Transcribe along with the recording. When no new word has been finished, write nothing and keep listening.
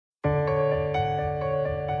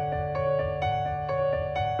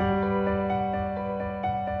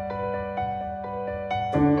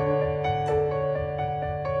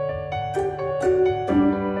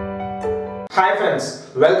Hi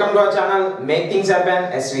friends, welcome to our channel Make Things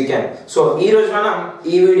Happen as we can. So ee roju manam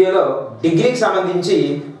ee video lo degree ki sambandhinchi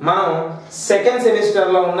manam second semester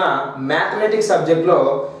lo unna mathematics subject lo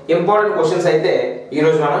important questions aithe ee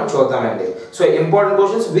roju manam chuddamandi. So important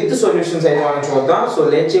questions with solutions aithe manam chuddam. So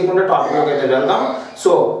late cheyakunda topic loki aithe veldam.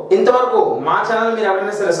 So intavaraku ma channel meer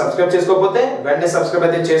evaraina sare subscribe cheskopothe venne subscribe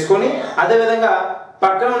aithe cheskoni ade vidhanga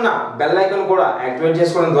పక్కన ఉన్న bell icon కూడా activate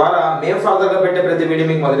చేసుకోవడం ద్వారా మేము further గా పెట్టే ప్రతి video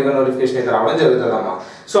మీకు మొదటిగా నోటిఫికేషన్ అయితే రావడం జరుగుతుందమ్మా.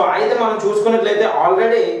 సో అయితే మనం చూసుకున్నట్లయితే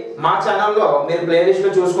ఆల్రెడీ మా ఛానల్లో మీరు ప్లేలిస్ట్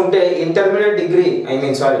లో చూసుకుంటే ఇంటర్మీడియట్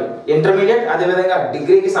అదే విధంగా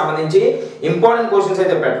డిగ్రీకి సంబంధించి ఇంపార్టెంట్ క్వశ్చన్స్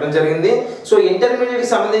అయితే పెట్టడం జరిగింది. సో ఇంటర్మీడియట్ కి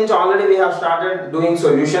సంబంధించి already we have started doing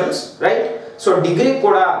solutions right. So degree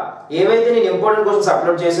కూడా ఏవైతే నేను ఇంపార్టెంట్ క్వశ్చన్స్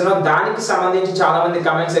అప్లోడ్ చేసానో దానికి సంబంధించి చాలా మంది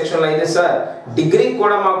కమెంట్ సెక్షన్ లో అయితే సార్ డిగ్రీ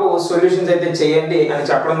కూడా మాకు సొల్యూషన్స్ అయితే చేయండి అని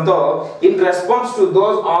చెప్పడంతో in response to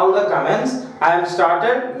those all the comments I have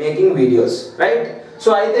started making videos right. So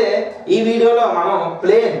అయితే ఈ వీడియోలో మనం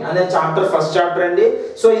ప్లేన్ అనే చాప్టర్ ఫస్ట్ చాప్టర్ అండి.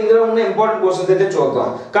 సో ఇందులో ఉన్న ఇంపార్టెంట్ క్వశ్చన్స్ అయితే చూద్దాం.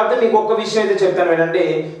 కాకపోతే మీకు ఒక్క విషయం అయితే చెప్తాను వినండి.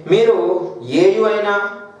 మీరు ఏయు అయినా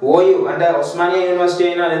ఓయు అంటే ఉస్మానియా యూనివర్సిటీ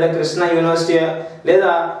అయినా లేదా కృష్ణా యూనివర్సిటీ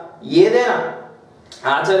లేదా ఏదైనా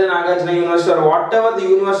Acharya Nagarjuna university are what ever the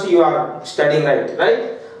university you are studying right.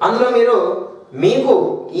 అందులో మీరు మీకు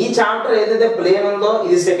ఈ చాప్టర్ ఏదైతే ప్లేన్ ఉందో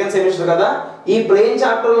ఇది సెకండ్ సెమిస్టర్ కదా, ఈ ప్లేన్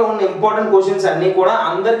చాప్టర్ లో ఉన్న ఇంపార్టెంట్ క్వశ్చన్స్ అన్ని కూడా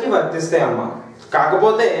అందరికీ వర్తిస్తాయి అమ్మా.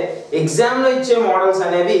 కాకపోతే ఎగ్జామ్ లో ఇచ్చే మోడల్స్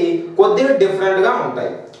అనేవి కొద్దిగా డిఫరెంట్ గా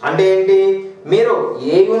ఉంటాయి. అంటే ఏంటి, మీరు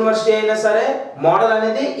ఏ యూనివర్సిటీ అయినా సరే మోడల్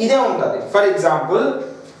అనేది ఇదే ఉంటుంది. For example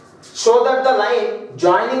show that the line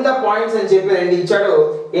joining the points అని చెప్పి రెండు ఇచ్చాడు,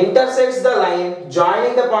 intersects the line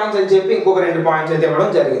joining the points అని చెప్పి ఇంకొక రెండు పాయింట్స్ అయితే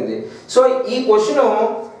ఇవ్వడం జరిగింది. సో ఈ క్వశ్చన్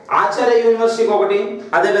ఆచార్య యూనివర్సిటీకి ఒకటి,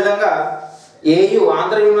 అదే విధంగా ఏయు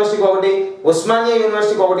ఆంధ్ర యూనివర్సిటీకి ఒకటి, ఉస్మానియా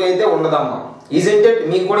యూనివర్సిటీకి ఒకటి అయితే ఉండదమ్మా. ఈజెంట్ ఇట్,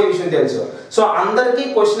 మీకు కూడా ఈ విషయం తెలుసు. సో అందరికీ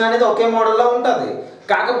క్వశ్చన్ అనేది ఒకే మోడల్లో ఉంటుంది,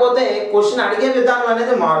 కాకపోతే క్వశ్చన్ అడిగే విధానం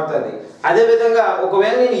అనేది మారుతుంది. అదే విధంగా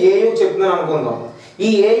ఒకవేళ నేను ఏయు చెప్తున్నాను అనుకుందాం, ఈ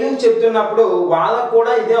ఏయు చెప్తున్నప్పుడు వాళ్ళకు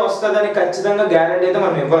కూడా ఇదే వస్తుందని ఖచ్చితంగా గ్యారెంటీ అయితే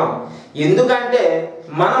మనం ఇవ్వలేం. ఎందుకంటే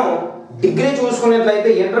మనం డిగ్రీ చూసుకున్నట్లయితే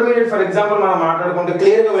ఇంటర్మీడియట్ ఫర్ ఎగ్జాంపుల్ మనం మాట్లాడుకుంటే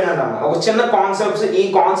క్లియర్ గా వినండి అన్న ఒక చిన్న కాన్సెప్ట్స్. ఈ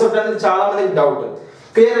కాన్సెప్ట్ అనేది చాలా మందికి డౌట్,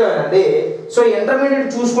 క్లియర్ గా వినండి. సో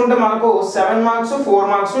ఇంటర్మీడియట్ చూసుకుంటే మనకు 7 మార్క్స్ 4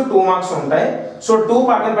 మార్క్స్ 2 మార్క్స్ ఉంటాయి. సో 2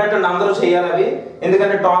 పక్కన పెట్టండి, అందరూ చేయాలి అవి.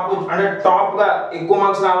 ఎందుకంటే టాప్ గా ఎక్కువ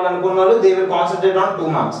మార్క్స్ రావాలనుకున్న వాళ్ళు they will concentrate on 2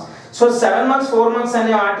 marks. So 7 marks 4 marks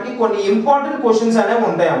అనే వాటికి కొన్ని ఇంపార్టెంట్ క్వశ్చన్స్ అనేవి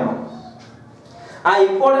ఉంటాయి అమ్మా. ఆ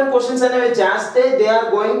ఇంపార్టెంట్ క్వశ్చన్స్ అనేవి చేస్తే they are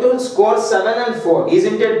going to score 7 and 4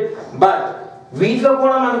 isn't it. But వీటిలో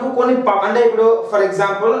కూడా మనకు కొన్ని అంటే ఇప్పుడు for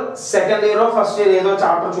example second year first year ఏదో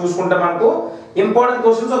చాప్టర్ చూసుకుంటే మనకు ఇంపార్టెంట్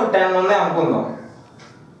క్వశ్చన్స్ ఒక 10 ఉన్నాయి అనుకుందాం.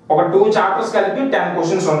 ఒక 2 చాప్టర్స్ కలిపి 10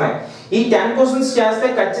 క్వశ్చన్స్ ఉన్నాయి. ఈ 10 క్వశ్చన్స్ చేస్తే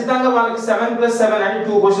ఖచ్చితంగా వాళ్ళకి 7 + 7 అంటే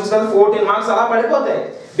 2 క్వశ్చన్స్ కదా 14 మార్క్స్ అలా పడిపోతాయి.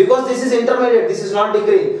 Because this is intermediate, this is not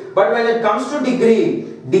degree. But when it comes to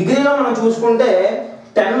డిగ్రీలో మనం చూసుకుంటే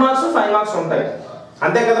 10 మార్క్స్ 5 మార్క్స్ ఉంటాయి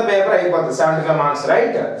అంతే కదా, పేపర్ అయిపోతుంది 75 మార్క్స్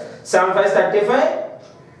రైట్. 7 5 35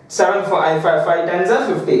 7 5 10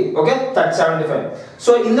 50 ఓకే 75.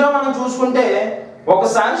 సో ఇందులో మనం చూసుకుంటే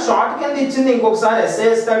ఒకసారి షార్ట్ కింద ఇచ్చింది, ఇంకొకసారి ఎస్ఏ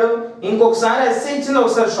ఇస్తాడు, ఇంకొకసారి ఎస్ఏ ఇచ్చింది,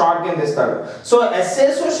 ఒకసారి షార్ట్ కింద ఇస్తాడు. సో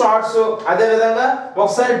ఎస్ఏస్ షార్ట్స్ అదే విధంగా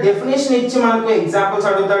ఒకసారి డెఫినేషన్ ఇచ్చి మనకు ఎగ్జాంపుల్స్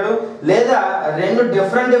అడుగుతాడు, లేదా రెండు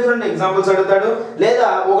డిఫరెంట్ ఎగ్జాంపుల్స్ అడుగుతాడు, లేదా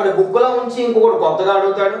ఒకటి బుక్ లో ఉంచి ఇంకొకటి కొత్తగా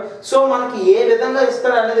అడుగుతాడు. సో మనకి ఏ విధంగా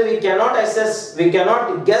ఇస్తాడు అనేది we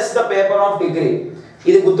cannot guess the paper of degree.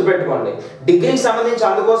 ఇది గుర్తుపెట్టుకోండి. డిగ్రీకి సంబంధించి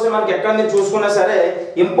అందుకోసం మనకి ఎక్కడ మీరు చూసుకున్నా సరే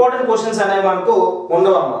ఇంపార్టెంట్ క్వశ్చన్స్ అనేవి మనకు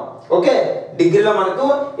ఉండవమ్మా. ఓకే, డిగ్రీలో మనకు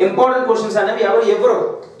ఇంపార్టెంట్ క్వశ్చన్స్ అనేవి ఎవరు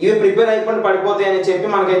ఇవి ప్రిపేర్ అయిపోయి పడిపోతాయి అని చెప్పి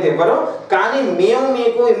మనకైతే ఇవ్వరు. కానీ మేము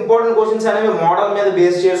మీకు ఇంపార్టెంట్ క్వశ్చన్స్ అనేవి మోడల్ మీద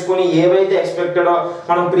బేస్ చేసుకుని ఏవైతే ఎక్స్పెక్టెడో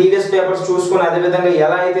మనం ప్రీవియస్ పేపర్స్ చూసుకుని అదే విధంగా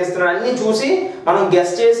ఎలా అయితే ఇస్తున్నారో అన్ని చూసి మనం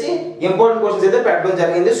గెస్ చేసి ఇంపార్టెంట్ క్వశ్చన్స్ అయితే పెట్టడం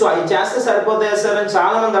జరిగింది. సో అవి చేస్తే సరిపోతాయి సార్ అని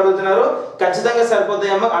చాలా మంది అడుగుతున్నారు. ఖచ్చితంగా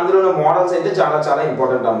సరిపోతాయమ్మా. అందులో ఉన్న మోడల్స్ అయితే చాలా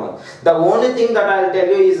ఇంపార్టెంట్ అమ్మా. The only thing that I will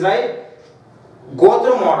tell you is right, go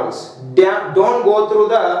through models, don't go through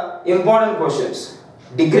the important questions.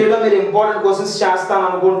 డిగ్రీలో మీరు ఇంపార్టెంట్ క్వశ్చన్స్ చేస్తాను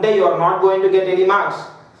అనుకుంటే you are not going to get any marks.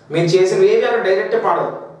 మీరు చేసిన ఏవి అక్కడ డైరెక్ట్ పడవు,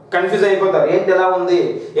 కన్ఫ్యూజ్ అయిపోతారు. ఏంటి ఎలా ఉంది,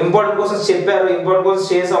 ఇంపార్టెంట్ క్వశ్చన్స్ చెప్పారు, ఇంపార్టెంట్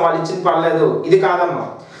క్వశ్చన్స్ చేసాం, వాళ్ళు ఇచ్చింది పడలేదు, ఇది కాదమ్మా.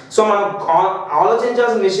 సో మనం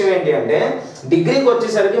ఆలోచించాల్సిన విషయం ఏంటి అంటే డిగ్రీకి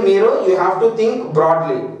వచ్చేసరికి మీరు you have to think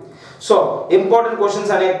Bradley. So important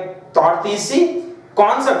questions అనే థాట్ తీసి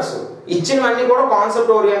కాన్సెప్ట్స్ ఇచ్చినవన్నీ కూడా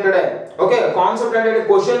కాన్సెప్ట్ ఓరియంటెడే. ఓకే, కాన్సెప్ట్ అంటే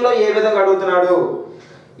క్వశ్చన్ లో ఏ విధంగా అడుగుతున్నాడు,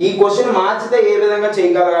 ఈ క్వశ్చన్ మార్చితే ఏ విధంగా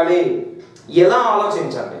చేయగలగాలి, ఎలా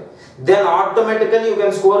ఆలోచించండి. Then automatically you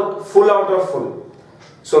can score full out of full.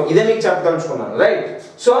 So ఇదే మీకు చెప్పదలుచుకున్నాను, రైట్?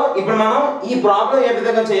 సో ఇప్పుడు మనం ఈ ప్రాబ్లం ఏ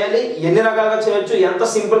విధంగా చేయాలి, ఎన్ని రకాలుగా చేయొచ్చు, ఎంత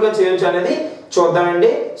సింపుల్ గా చేయొచ్చు అనేది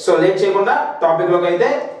చూద్దామండి. సో లేట్ చేయకుండా టాపిక్ లోకి అయితే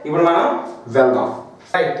ఇప్పుడు మనం వెళ్దాం,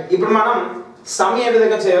 రైట్? ఇప్పుడు మనం సమ్ ఏ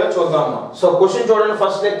విధంగా చేయాలో చూద్దాం. సో క్వశ్చన్ చూడండి,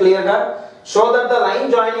 ఫస్ట్ క్లియర్ గా show that the line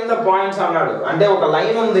joining the points అన్నాడు. అంటే ఒక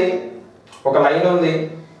లైన్ ఉంది,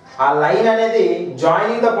 ఆ లైన్ అనేది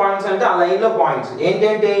జాయినింగ్ ద పాయింట్స్ అంటే ఆ లైన్ లో పాయింట్స్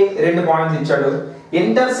ఏంటంటే 2 పాయింట్స్ ఇచ్చాడు.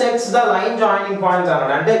 Intersects the line joining points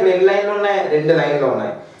అన్నాడు. అంటే ఇక్కడ ఎన్ని లైన్లు ఉన్నాయి, 2 లైన్లు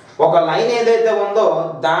ఉన్నాయి. ఒక లైన్ ఏదైతే ఉందో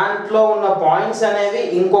దాంట్లో ఉన్న పాయింట్స్ అనేవి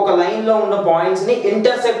ఇంకొక లైన్ లో ఉన్న పాయింట్స్ ని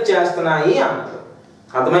ఇంటర్సెక్ట్ చేస్తున్నాయి అన్నాడు.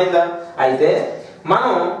 అర్థమైందా? అయితే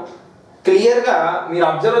మనం క్లియర్ గా మీరు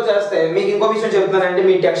అబ్జర్వ్ చేస్తే మీకు ఇంకో విషయం చెప్తున్నానంటే,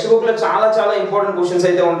 మీ టెక్స్ట్ బుక్ లో చాలా ఇంపార్టెంట్ క్వశ్చన్స్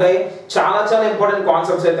అయితే ఉంటాయి, చాలా ఇంపార్టెంట్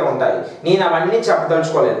కాన్సెప్ట్స్ అయితే ఉంటాయి. నేను అవన్నీ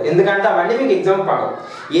చెప్పదలుచుకోలేదు, ఎందుకంటే అవన్నీ మీకు ఎగ్జామ్ పడవు.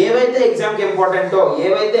 ఏవైతే ఎగ్జామ్ కి ఇంపార్టెంటో,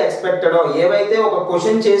 ఏవైతే ఎక్స్పెక్టెడో, ఏవైతే ఒక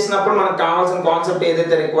క్వశ్చన్ చేసినప్పుడు మనకు కావాల్సిన కాన్సెప్ట్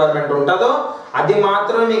ఏదైతే రిక్వైర్మెంట్ ఉంటుందో అది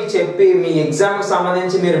మాత్రం మీకు చెప్పి మీ ఎగ్జామ్ కి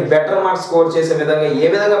సంబంధించి మీరు బెటర్ మార్క్స్ స్కోర్ చేసే విధంగా ఏ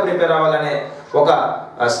విధంగా ప్రిపేర్ అవ్వాలనే ఒక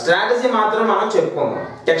స్ట్రాటజీ మాత్రం మనం చెప్పుకుందాం.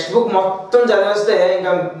 టెక్స్ట్ బుక్ మొత్తం చదివేస్తే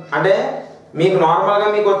ఇంకా అంటే మీకు నార్మల్ గా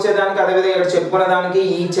మీకు వచ్చేదానికి అదేవిధంగా ఇక్కడ చెప్పుకునే దానికి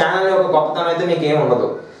ఈ ఛానల్ యొక్క గొప్పతనం అయితే మీకు ఏమి ఉండదు.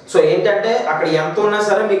 సో ఏంటంటే అక్కడ ఎంత ఉన్నా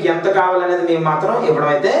సరే మీకు ఎంత కావాలనేది మేము మాత్రం ఇవ్వడం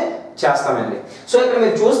అయితే చేస్తామండి. సో ఇక్కడ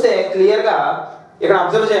మీరు చూస్తే క్లియర్ గా ఇక్కడ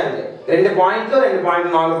అబ్జర్వ్ చేయండి, 2 పాయింట్లు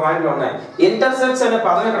 4 పాయింట్లు ఉన్నాయి. ఇంటర్సెక్ట్స్ అనే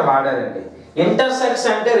పదం ఇక్కడ వాడారండి. ఇంటర్సెక్ట్స్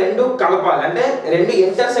అంటే 2 కలపాలి, అంటే 2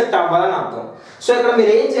 ఇంటర్సెక్ట్ అవ్వాలని అర్థం. సో ఇక్కడ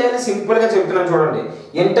మీరు ఏం చేయాలి, సింపుల్ గా చెప్తున్నాను చూడండి.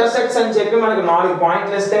 ఇంటర్సెక్ట్స్ అని చెప్పి మనకు 4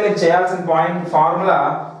 పాయింట్లు ఇస్తే మీరు చేయాల్సిన పాయింట్ ఫార్ములా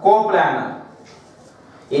కోప్లానర్.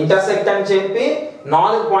 ఇంటర్సెక్ట్ అని చెప్పి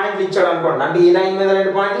 4 పాయింట్లు ఇచ్చాడు అనుకోండి, అంటే ఈ లైన్ మీద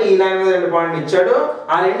 2 పాయింట్లు, ఈ లైన్ మీద 2 పాయింట్లు ఇచ్చాడు,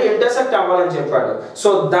 ఆ 2 ఇంటర్సెక్ట్ అవ్వాలని చెప్పాడు. సో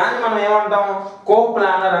దాన్ని మనం ఏమంటాం,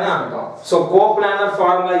 కోప్లానర్ అని అంటాం. సో కోప్లానర్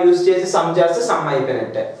ఫార్ములా యూజ్ చేసి సమ్ చేస్తే సమ్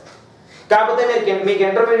అయిపోయినట్టే. కాకపోతే మీకు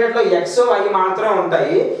ఇంటర్మీడియట్ లో ఎక్స్ వై మాత్రమే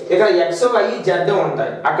ఉంటాయి, ఇక్కడ ఎక్స్ వై జెడ్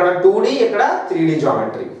ఉంటాయి. అక్కడ 2D, ఇక్కడ 3D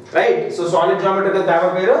geometry, right? So solid geometry తేవ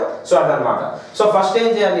పేరు. సో అదనమాట. సో ఫస్ట్ ఏం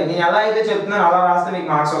చేయాలి, నేను ఎలా అయితే చెప్తున్నాను అలా రాస్తే మీకు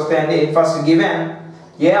మార్క్స్ వస్తాయండి. First given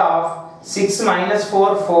a of 6 minus 4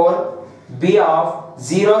 4, b of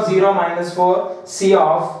 0 0 minus 4, c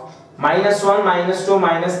of minus 1 minus 2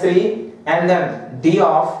 minus 3, and then d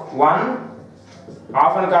of 1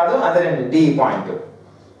 of అని కాదు అదేనండి d పాయింట్.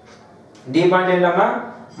 d పాయింట్ ఏంటమ్మా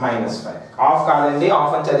 -5. ఆఫ్ కాదండి,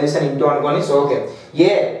 ఆఫ్ అని చదివేసాను ఇంటూ అనుకోని. సో ఓకే,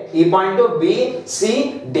 a ఈ point, b c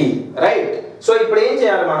d, right? So ఇప్పుడు ఏం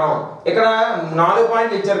చేయాలి మనం, ఇక్కడ 4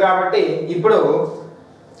 పాయింట్లు ఇచ్చారు కాబట్టి ఇప్పుడు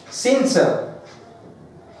సిన్స్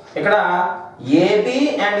ఇక్కడ AB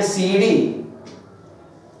and CD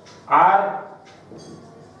are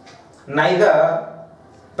neither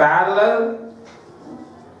parallel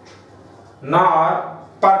nor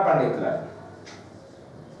perpendicular.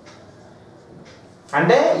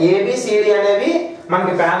 అంటే ABCD అనేవి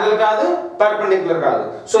మనకి ప్యారలల్ కాదు, పర్పెండిక్యులర్ కాదు.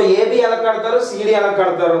 సో AB ఎలా కడతారు, CD ఎలా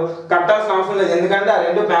కడతారు, కట్టాల్సిన అవసరం లేదు, ఎందుకంటే ఆ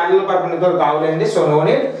 2 ప్యారలల్ పర్పెండిక్యులర్ కావాలండి. So no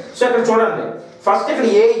need. సో ఇక్కడ చూడండి, ఫస్ట్ ఇక్కడ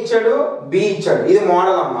A ఇచ్చాడు, B ఇచ్చాడు. ఇది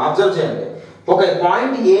మోడల్ అమ్మ, అబ్జర్వ్ చేయండి. ఒక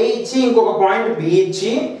పాయింట్ A ఇచ్చి ఇంకొక పాయింట్ B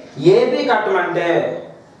ఇచ్చి AB కట్టమంటే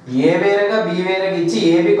A వేరేగా B వేరేగా ఇచ్చి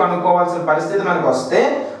AB కనుక్కోవాల్సిన పరిస్థితి మనకు వస్తే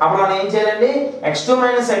అప్పుడు మనం ఏం చేయాలండి, x2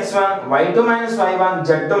 - x1 y2 - y1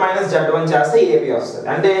 z2 - z1 చేస్తే AB వస్తుంది.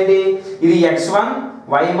 అంటే ఏంటి, ఇది x1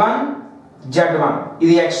 y1 z1,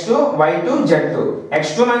 ఇది x2 y2 z2.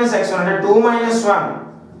 x2 - x1 అంటే 2 - 1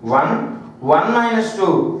 1 1 -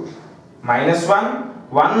 2 -1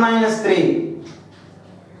 1 - 3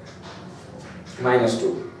 -2,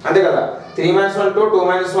 అంతే కదా. 3 - 1 2, 2 -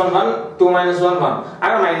 1 1, 2 - 1 1,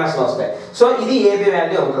 అక్కడ మైనస్లు వస్తాయి. సో ఇది AB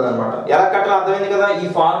వాల్యూ అవుతుంది అనమాట. ఎలా కట్టాలో అర్థమైంది కదా, ఈ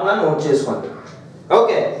ఫార్ములా నోట్ చేసుకోండి.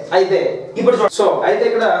 ఓకే, అయితే ఇప్పుడు సో అయితే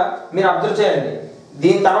ఇక్కడ మీరు అబ్జర్వ్ చేయండి,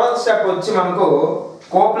 దీని తర్వాత స్టెప్ వచ్చి మనకు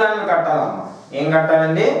కోప్లానర్ కట్టాలమ్మా. ఏం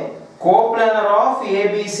కట్టాలండి, కోప్లానర్ ఆఫ్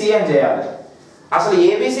ABC అని చేయాలి. అసలు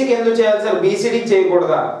ABCకి ఎందుకు చేయాలి సార్, BCDకి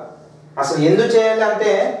చేయకూడదా? అసలు ఎందుకు చేయాలి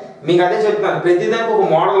అంటే మీకు అదే చెప్తాను, ప్రతిదానికి ఒక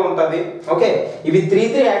మోడల్ ఉంటుంది. ఓకే, ఇవి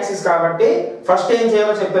 3 యాక్సిస్ కాబట్టి ఫస్ట్ ఏం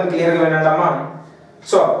చేయాలో చెప్తాను, క్లియర్గా వినండి అమ్మా.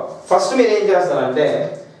 సో ఫస్ట్ మీరు ఏం చేస్తారంటే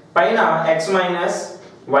పైన x minus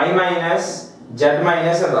y minus z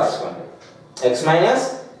minus అని రాసుకోండి. x మైనస్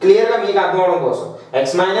క్లియర్గా మీకు అర్థం అవడం కోసం x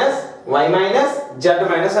minus y minus z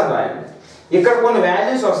minus అని రాయండి. ఇక్కడ కొన్ని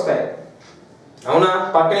వాల్యూస్ వస్తాయి, అవునా?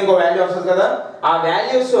 పక్కన ఇంకో వాల్యూ వస్తుంది కదా, ఆ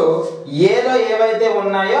వాల్యూస్ ఏలో ఏవైతే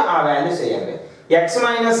ఉన్నాయో ఆ వాల్యూస్ వేయండి. x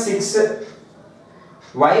minus 6,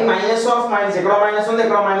 y minus of minus, ఇక్కడ మైనస్ ఉంది,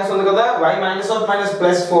 ఇక్కడ మైనస్ ఉంది కదా, y minus of minus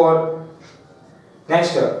plus 4,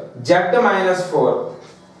 next z minus 4.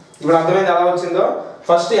 ఇప్పుడు అర్థమైంది ఎలా వచ్చిందో.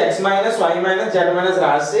 First x minus y minus z minus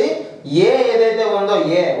రాసి ఏ ఏదైతే ఉందో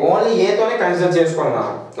ఏ ఓన్లీ ఏతోనే కన్సిడర్ చేసుకున్నాం.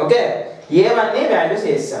 ఓకే, ఏవన్నీ వాల్యూస్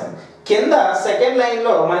వేసాము. కింద సెకండ్ లైన్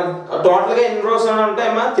లో మనకి టోటల్ గా ఎన్ని రోస్ అని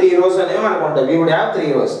ఉంటాయమ్మా 3 రోస్ అనేవి మనకు ఉంటాయి. We would have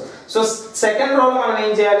 3 rose. So second రోలో మనం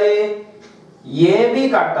ఏం చేయాలి, ఏబి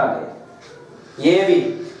కట్టాలి. ఏబి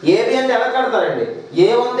ఏబి అంటే ఎలా కడతారండి, ఏ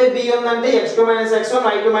ఉంది బి ఉందంటే x2 - x1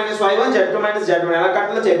 y2 - y1 z2 - z1 ఎలా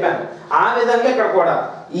కట్టాలో చెప్పాను. ఆ విధంగా ఇక్కడ కూడా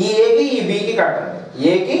ఈ ఏకి ఈ బికి కట్టండి.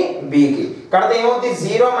 ఏకి బికి కడితే ఏమవుతుంది,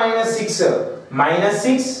 0 - 6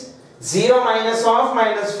 -6 0 - of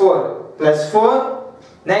 -4 +4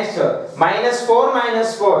 నెక్స్ట్ -4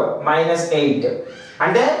 -4 -8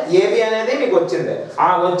 అంటే ఏబి అనేది మీకు వచ్చింది. ఆ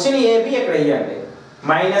వచ్చిన ఏబి ఇక్కడ వేయండి.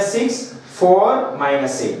 -6 4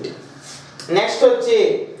 -8. నెక్స్ట్ వచ్చి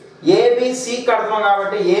ఏబిసి కడతాం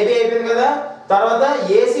కాబట్టి ఏబి అయిపోయింది కదా, తర్వాత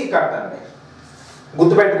ఏసి కట్టండి.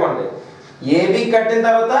 గుర్తుపెట్టుకోండి, ఏబి కట్టిన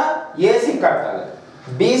తర్వాత ఏసి కట్టాలి.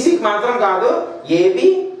 బీసీకి మాత్రం కాదు, ఏబి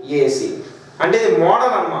ఏసి అంటే ఇది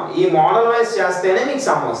మోడల్ అమ్మా. ఈ మోడల్ వైజ్ చేస్తేనే మీకు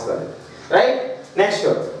సమ్ వస్తుంది, రైట్. నెక్స్ట్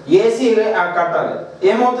ఏసీ కట్టాలి.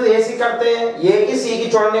 ఏమవుతుంది ఏసీ కడితే, ఏకి సికి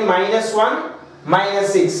చూడండి -1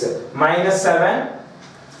 -6 -7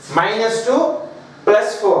 -2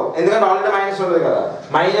 +4 ఎందుకంటే ఆల్రెడీ మైనస్ ఉంటుంది కదా.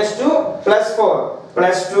 -2 +4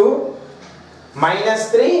 +2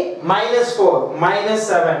 -3 -4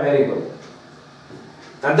 -7. వెరీ గుడ్,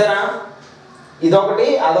 అంతేనా. ఇదొకటి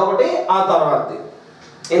అదొకటి ఆ తర్వాత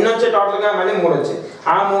ఎన్ని వచ్చాయి టోటల్గా, మళ్ళీ 3 వచ్చాయి.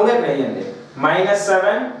 ఆ 3 ఇక్కడ వేయండి.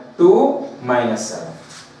 -7 2 -7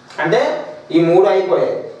 అంటే ఈ 3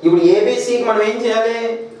 అయిపోయాయి. ఇప్పుడు ఏబిసికి మనం ఏం చేయాలి,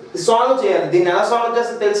 సాల్వ్ చేయాలి. దీన్ని ఎలా సాల్వ్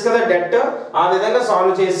చేస్తే తెలుసు కదా, డెట్. ఆ విధంగా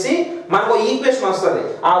సాల్వ్ చేసి మనకు ఈక్వేషన్ వస్తుంది.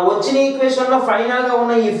 ఆ వచ్చిన ఈక్వేషన్ లో ఫైనల్ గా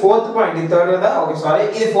ఉన్న ఈ 4th పాయింట్, ఇది థర్డ్ కదా, ఓకే సారీ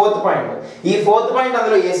ఇది 4th పాయింట్. ఈ 4th పాయింట్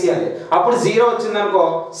అందులో వేసేయాలి. అప్పుడు 0 వచ్చిందనుకో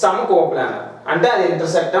సమ్ కోప్లానర్ అంటే అది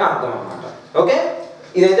ఇంటర్సెక్ట్ అని అర్థం అన్నమాట. ఓకే,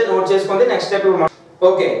 ఇదైతే నోట్ చేసుకోండి. Next step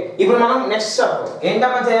okay. ఇప్పుడు మనం నెక్స్ట్ స్టెప్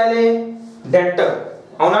ఏంటమ్మా చేయాలి, డెట్.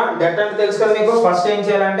 అవునా, డెట్ అంటే తెలుసు కదా మీకు. ఫస్ట్ ఏం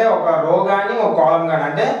చేయాలంటే ఒక రో కానీ ఒక కాలం కానీ,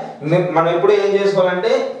 అంటే మనం ఎప్పుడు ఏం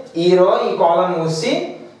చేసుకోవాలంటే ఈ రో ఈ కాలం మూసి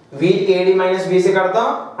వీటికి ఏడి మైనస్ బీసీ కడతాం,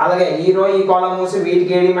 అలాగే ఈ రో ఈ కాలం మూసి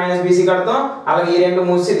వీటికి ఏడి మైనస్ బీసీ కడతాం, అలాగే ఈ రెండు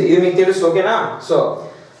మూసి ఇది మీకు తెలుసు. ఓకేనా. సో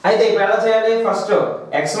అయితే ఇప్పుడు ఎలా చేయాలి, ఫస్ట్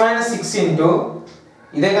x - 6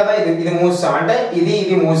 ఇదే కదా, ఇది మూసాం అంటే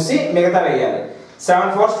ఇది మూసి మిగతా వేయాలి. 7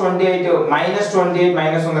 4 28 -28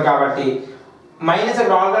 మైనస్ ఉంది కాబట్టి మైనస్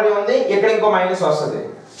ఇక్కడ ఆల్రెడీ ఉంది, ఇక్కడ ఇంకో మైనస్ వస్తుంది.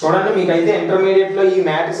 చూడండి మీకైతే ఇంటర్మీడియట్ లో ఈ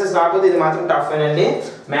మ్యాట్రిసెస్ రాకపోతే ఇది మాత్రం టఫ్ అండి.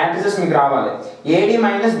 మ్యాట్రిసెస్ మీకు రావాలి. ఏడి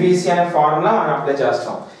మైనస్ బీసీ అనే ఫార్ములా మనం అప్లై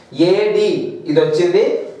చేస్తాం. ఏడి ఇది వచ్చింది,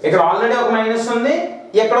 ఇక్కడ ఆల్రెడీ ఒక మైనస్ ఉంది,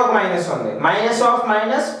 ఇక్కడ ఒక మైనస్ ఉంది.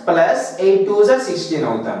 -(−) ప్లస్ 8 2 16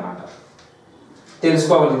 అవుతుంది అన్నమాట.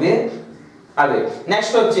 తెలుసుకోవాలి ఇది. అదే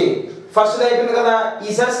నెక్స్ట్ వచ్చి ఫస్ట్ అయిపోయింది కదా,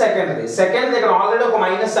 ఈసారి సెకండ్ ఇక్కడ ఆల్రెడీ ఒక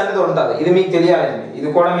మైనస్ అనేది ఉంటుంది. ఇది మీకు తెలియాలండి, ఇది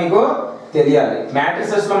కూడా మీకు తెలియాలి.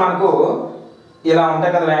 మ్యాట్రిసెస్ లో మనకు ఇలా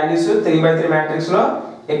ఉంటాయి కదా వాల్యూస్, 3/3 మ్యాట్రిక్స్ లో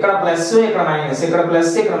ఇక్కడ ప్లస్ ఇక్కడ మైనస్, ఇక్కడ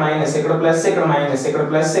ప్లస్ ఇక్కడ మైనస్, ఇక్కడ ప్లస్ ఇక్కడ మైనస్, ఇక్కడ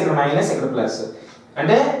ప్లస్ ఇక్కడ మైనస్, ఇక్కడ ప్లస్.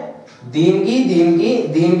 అంటే దీనికి దీనికి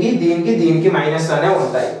దీనికి దీనికి దీనికి మైనస్ అనే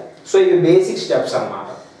ఉంటాయి. సో ఇవి బేసిక్ స్టెప్స్ అన్నమాట.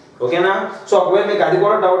 ఓకేనా. సో ఒకవేళ మీకు అది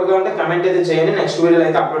కూడా డౌట్ గా ఉంటే కమెంట్ అయితే చేయండి, నెక్స్ట్ వీడియోలో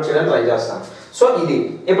అయితే అప్లోడ్ చేయడానికి ట్రై చేస్తాను. సో ఇది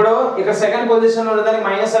ఇప్పుడు ఇక్కడ సెకండ్ పొజిషన్ లో ఉండడానికి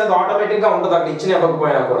మైనస్ అనేది ఆటోమేటిక్ గా ఉంటుంది అక్కడ ఇచ్చిన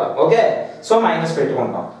ఇవ్వకపోయినా కూడా. ఓకే, సో మైనస్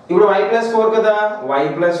పెట్టుకుంటాం. ఇప్పుడు y+4 కదా,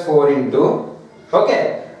 y+4 ఇంటూ ఓకే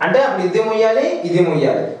అంటే అప్పుడు ఇది ముయ్యాలి ఇది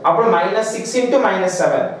ముయ్యాలి. అప్పుడు -6 into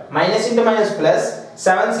 -7 minus into minus plus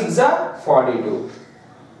 7 6 42.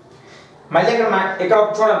 మళ్ళీ ఇక్కడ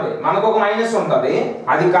చూడండి మనకు ఒక మైనస్ ఉంటుంది,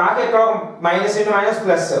 అది కాక ఇక్కడ ఒక minus into minus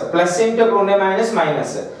plus, plus into ఇక్కడ ఉండే మైనస్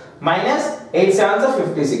మైనస్, -8 7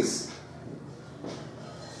 56.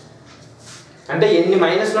 అంటే ఎన్ని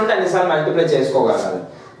మైనస్లు ఉంటే అన్నిసార్లు మల్టిప్లై చేసుకోగలగాలి.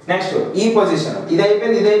 నెక్స్ట్ ఈ పొజిషన్ ఇది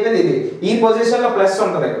అయిపోయింది ఇది ఈ పొజిషన్ లో ప్లస్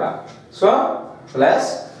ఉంటుంది ఇక్కడ. సో ప్లస్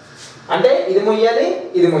అంటే ఇది ముయ్యాలి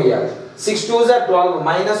ఇది ముయ్యాలి. 6 2 12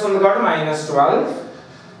 మైనస్ ఉంది కాబట్టి -12.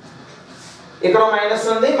 ఇక్కడ మైనస్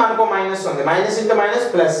ఉంది మనకు మైనస్ ఉంది, మైనస్ ఇంటూ మైనస్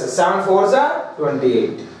ప్లస్ 7 4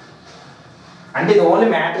 28. అంటే ఇది ఓన్లీ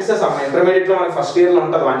మ్యాట్రిసెస్ అమ్మ. ఇంటర్మీడియట్ లో మనకి ఫస్ట్ ఇయర్ లో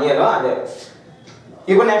ఉంటుంది 1 ఇయర్ అదే.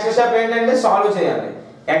 ఇప్పుడు నెక్స్ట్ స్టెప్ ఏంటంటే సాల్వ్ చేయాలి.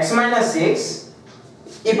 x - 6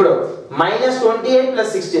 ఇప్పుడు -28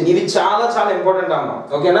 + 16 ఇది చాలా చాలా ఇంపార్టెంట్ అమ్మా.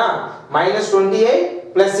 ఓకేనా. -28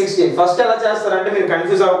 + 16 ఫస్ట్ ఎలా చేస్తారంటే మీరు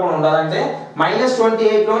కన్ఫ్యూజ్ అవ్వకుండా ఉండాలంటే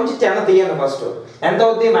 -28 లోంచి 10 తీయండి ఫస్ట్. ఎంత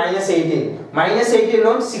అవుతుంది -18. -18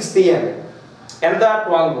 లోంచి 6 తీయండి ఎంత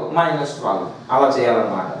 12 -12 అలా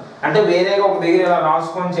చేయాలన్నమాట. అంటే వేరేగా ఒక దగ్గర ఇలా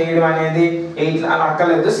రాసుకొని చేయడం అనేది 8 అలా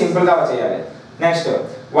అక్కర్లేదు, సింపుల్ గా అలా చేయాలి. నెక్స్ట్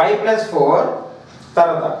y+4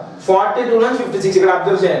 తర్వాత 42 నుంచి 56 ఇక్కడ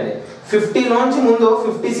అబ్జర్వ్ చేయండి. 50 నుంచి ముందు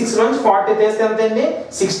 56 నుంచి 40 తీస్తే ఎంత అండి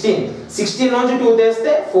 16 నుంచి 2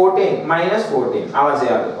 తీస్తే 14 -14 అలా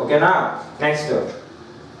చేయాలి ఓకేనా నెక్స్ట్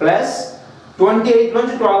ప్లస్ 28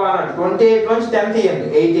 నుంచి 12 అన్నాడు 28 నుంచి 10 తీయండి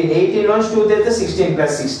 18 నుంచి 2 తీస్తే 16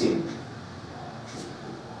 ప్లస్ 16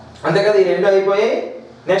 అంతే కదా ఈ రెండు అయిపోయాయి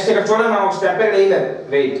నెక్స్ట్ ఇక్కడ చూడండి మనం ఒక స్టెప్ ఇక్కడ వేయలేదు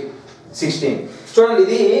వెయిట్ 16 చూడండి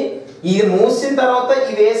ఇది మూసిన తర్వాత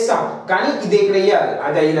ఇది వేస్తాం కానీ ఇది ఇక్కడ వేయాలి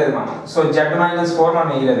అది వేయలేదు మనం సో z-4 మనం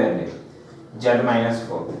వేయలేదండి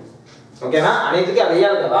z-4 ఓకేనా అన్నిటికీ అది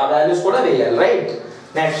వేయాలి కదా ఆ వాల్యూస్ కూడా వేయాలి రైట్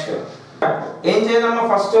నెక్స్ట్ ఏం చేయాలమ్మా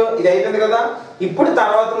ఫస్ట్ ఇది అయిపోయింది కదా ఇప్పుడు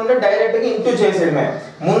తర్వాత నుండి డైరెక్ట్ గా ఇంటూ చేసేయడమే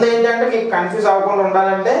ముందు ఏంటంటే మీకు కన్ఫ్యూజ్ అవ్వకుండా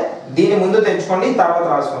ఉండాలంటే దీని ముందు తెచ్చుకోండి తర్వాత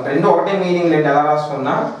రాసుకోండి రెండు ఒకటే మీనింగ్ లేదు ఎలా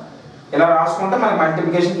రాసుకున్నా ఇలా రాసుకుంటే మనకి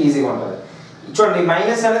మల్టిప్లికేషన్ ఈజీగా ఉంటుంది చూడండి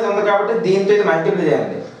మైనస్ అనేది ఉంది కాబట్టి దీంతో ఇది మల్టిప్లై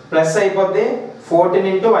చేయండి ప్లస్ అయిపోద్ది 14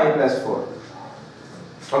 × y + 4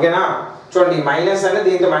 ఓకేనా చూడండి మైనస్ అనేది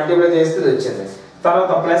దీంతో మల్టిప్లై చేస్తే ఇది వచ్చింది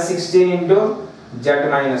తర్వాత ప్లస్ 16 ×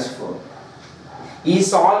 z-4 ఈ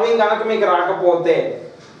సాల్వింగ్ కనుక మీకు రాకపోతే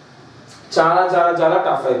చాలా చాలా చాలా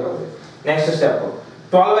టఫ్ అయిపోతుంది next step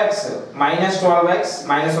 12x -12x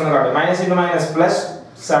minus ఉంది కాబట్టి minus into minus plus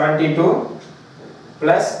 72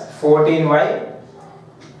 plus 14y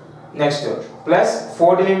next plus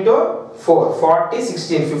 14 × 4 40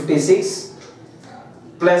 16 56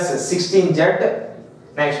 plus 16z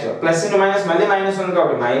next plus into minus మళ్ళీ మైనస్ ఉంది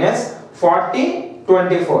కాబట్టి మైనస్ 40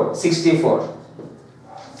 24 64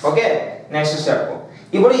 ఓకే నెక్స్ట్ స్టెప్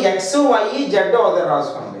ఇప్పుడు x y z అవుతారు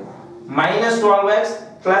రాసుకోండి -12x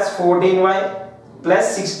plus 14y plus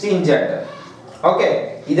 16z okay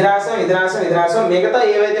ఇది రాసాం మిగతా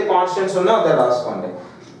ఏవైతే కాన్స్టెంట్స్ ఉన్నాయో అదే రాసుకోండి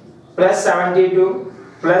ప్లస్ 72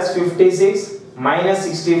 ప్లస్ 56 మైనస్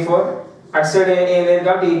 64 అటు సైడ్ ఏం లేదు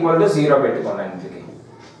కాబట్టి ఈక్వల్ టు 0 పెట్టుకోండి ఇంటికి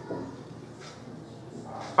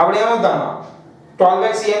అప్పుడు ఏమవుతామా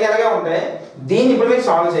 12x ఏం ఎలాగే ఉంటాయి దీన్ని ఇప్పుడు మీరు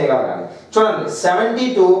సాల్వ్ చేయగలగాలి చూడండి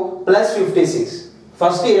 72 ప్లస్ 56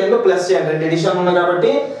 ఫస్ట్ ఈ రెండు ప్లస్ చేయండి రెండు ఎడిషన్ ఉంది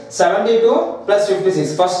కాబట్టి 72 ప్లస్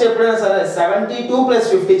 56 ఫస్ట్ ఎప్పుడైనా సరే 72 ప్లస్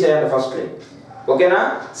 50 చేయండి ఫస్ట్ ఓకేనా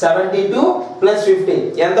 72 ప్లస్ 50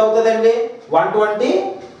 ఎంత అవుతుందండి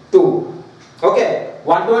 122 ఓకే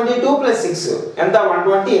 122 ప్లస్ 6 ఎంత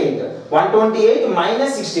 128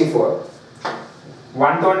 మైనస్ 64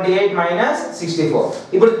 128 మైనస్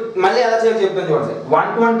 64 ఇప్పుడు మళ్ళీ ఎలా చేయాలో చెప్తాను చూడండి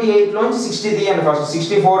 128 లోంచి 60 తీయండి ఫస్ట్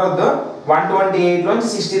 64 వద్దు 128 లోంచి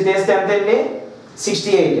 60 తీస్తే ఎంత అండి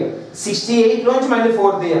 68 లోంచి మళ్ళీ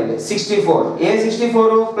 4 తీయండి 64 ఏ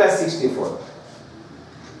 64 plus 64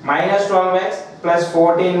 minus 12x plus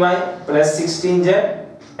 14y plus 16z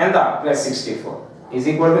ఎంత ప్లస్ 64 ఈజ్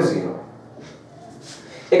ఈక్వల్ టు 0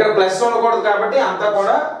 ఇక్కడ ప్లస్ ఉండకూడదు కాబట్టి అంతా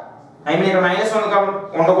కూడా ఇక్కడ మైనస్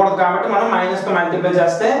ఉండకూడదు కాబట్టి మనం మైనస్ తో మల్టిప్లై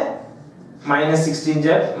చేస్తే మైనస్ 16z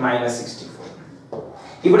మైనస్ 64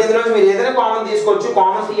 ఇప్పుడు ఇందులో మీరు ఏదైనా కామన్ తీసుకోవచ్చు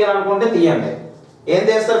కామన్ తీయాలనుకుంటే తీయండి ఏం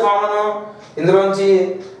చేస్తారు కామన్ ఇందులోంచి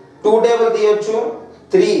 2 టేబుల్ తీయొచ్చు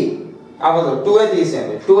 3 అవ్వదు 2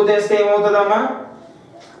 తీసేయండి 2 తీస్తే ఏమవుతుందమ్మా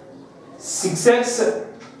 6x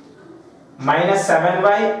minus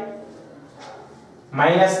 7y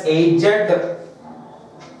minus 8z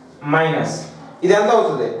minus ఇది ఎంత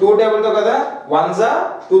అవుతుంది 2 టేబుల్ తో కదా 1 జా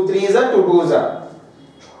 2 3 జా 2 2 జా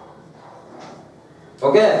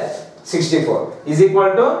ఓకే 64 is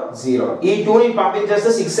equal to 0 ఈ 2 ని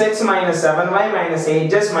పంపించేస్తే 6x minus 7y minus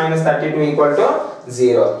 8z minus 32 equal to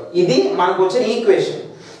 0 ఇది మనకు వచ్చిన ఈక్వేషన్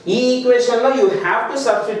ఈ ఈక్వేషన్ లో you have to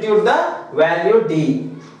substitute the value d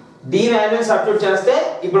value substitute చేస్తే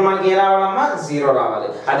ఇప్పుడు మనకి ఏ రావాలమ్మా 0 రావాలి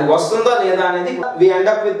అది వస్తుందా లేదా అనేది we end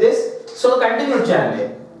up with this so continue చేయండి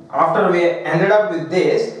after we ended up with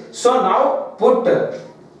this so now put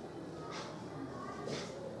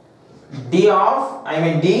d of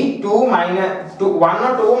d 2 minus 2 1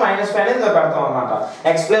 or 2 minus 5 అనేది పెడతాం అన్నమాట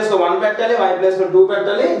x ప్లస్ లో 1 పెట్టాలి y ప్లస్ లో 2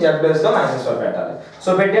 పెట్టాలి z ప్లస్ లో మైనస్ 1 పెట్టాలి సో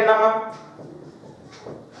పెట్టండి అమ్మా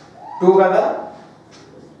 2 కదా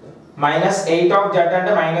మైనస్ 8 ఆఫ్ z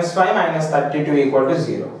అంటే మైనస్ 5 మైనస్ 32 ఈక్వల్ టు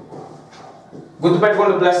 0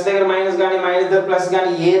 గుర్తుపెట్టుకోండి ప్లస్ దగ్గర మైనస్ గాని మైనస్ దగ్గర ప్లస్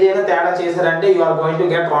గాని ఏదైనా తేడా చేశారంటే you are going to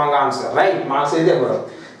get wrong answer right marks అయితే కూడా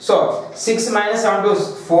so 6 minus 7 to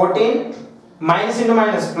 14 minus into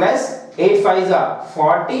minus plus 8 5 are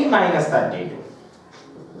 40 minus 32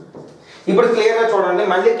 ఇప్పుడు క్లియర్ గా చూడండి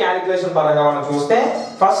మళ్ళీ క్యాలిక్యులేషన్ పరంగా మనం చూస్తే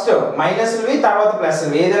ఫస్ట్ మైనస్ వి తర్వాత ప్లస్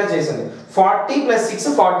వి ఏదైనా చేసింది 40 ప్లస్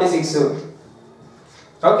 6 46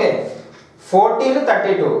 ఓకే 14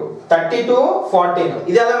 32 32 14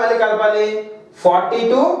 ఇది ఎలా మళ్ళీ కలపాలి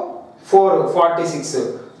 42 4 46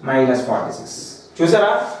 మైనస్ 46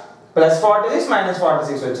 చూసారా ప్లస్ 46 మైనస్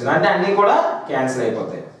 46 వచ్చింది అంటే అన్ని కూడా క్యాన్సిల్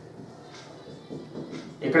అయిపోతాయి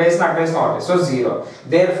ఇక్కడ వేసిన అక్కడ వేసిన so 0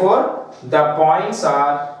 therefore the points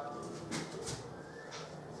are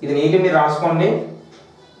ఇది నీట్గా మీరు రాసుకోండి.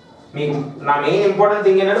 మీకు నా మెయిన్ ఇంపార్టెంట్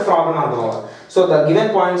థింగ్ ఏంటంటే ప్రాబ్లం అర్థం అవ్వాలి. So the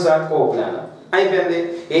given points are coplanar. అయిపోయింది.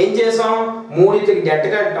 ఏం చేసాం, మూడింటికి డెట్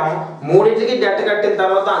కట్టాం. మూడింటికి డెట్ కట్టిన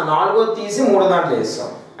తర్వాత 4 తీసి 3 దాంట్లో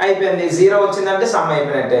వేస్తాం. అయిపోయింది. 0 వచ్చిందంటే సమ్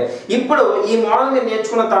అయిపోయినట్టే. ఇప్పుడు ఈ మోడల్ మీరు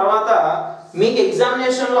నేర్చుకున్న తర్వాత మీకు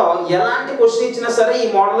ఎగ్జామినేషన్ లో ఎలాంటి క్వశ్చన్ ఇచ్చినా సరే ఈ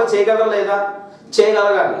మోడల్లో చేయగలరా లేదా?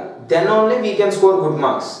 చేయగలగాలి. Then only we can score good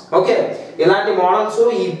marks. Okay, ఇలాంటి మోడల్స్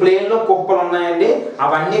ఈ ప్లేన్ లో కుప్పలు ఉన్నాయండి.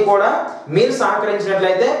 అవన్నీ కూడా మీరు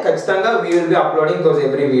సహకరించినట్లయితే ఖచ్చితంగా we will be uploading those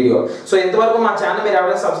every video. So ఇంతవరకు మా ఛానల్ మీరు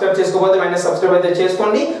ఎవరైనా సబ్స్క్రైబ్ చేసుకోకపోతే వెంటనే సబ్స్క్రైబ్ అయితే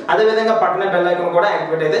చేసుకోండి. అదేవిధంగా పక్కన బెల్ ఐకాన్ కూడా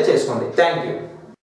యాక్టివేట్ అయితే చేసుకోండి. Thank you.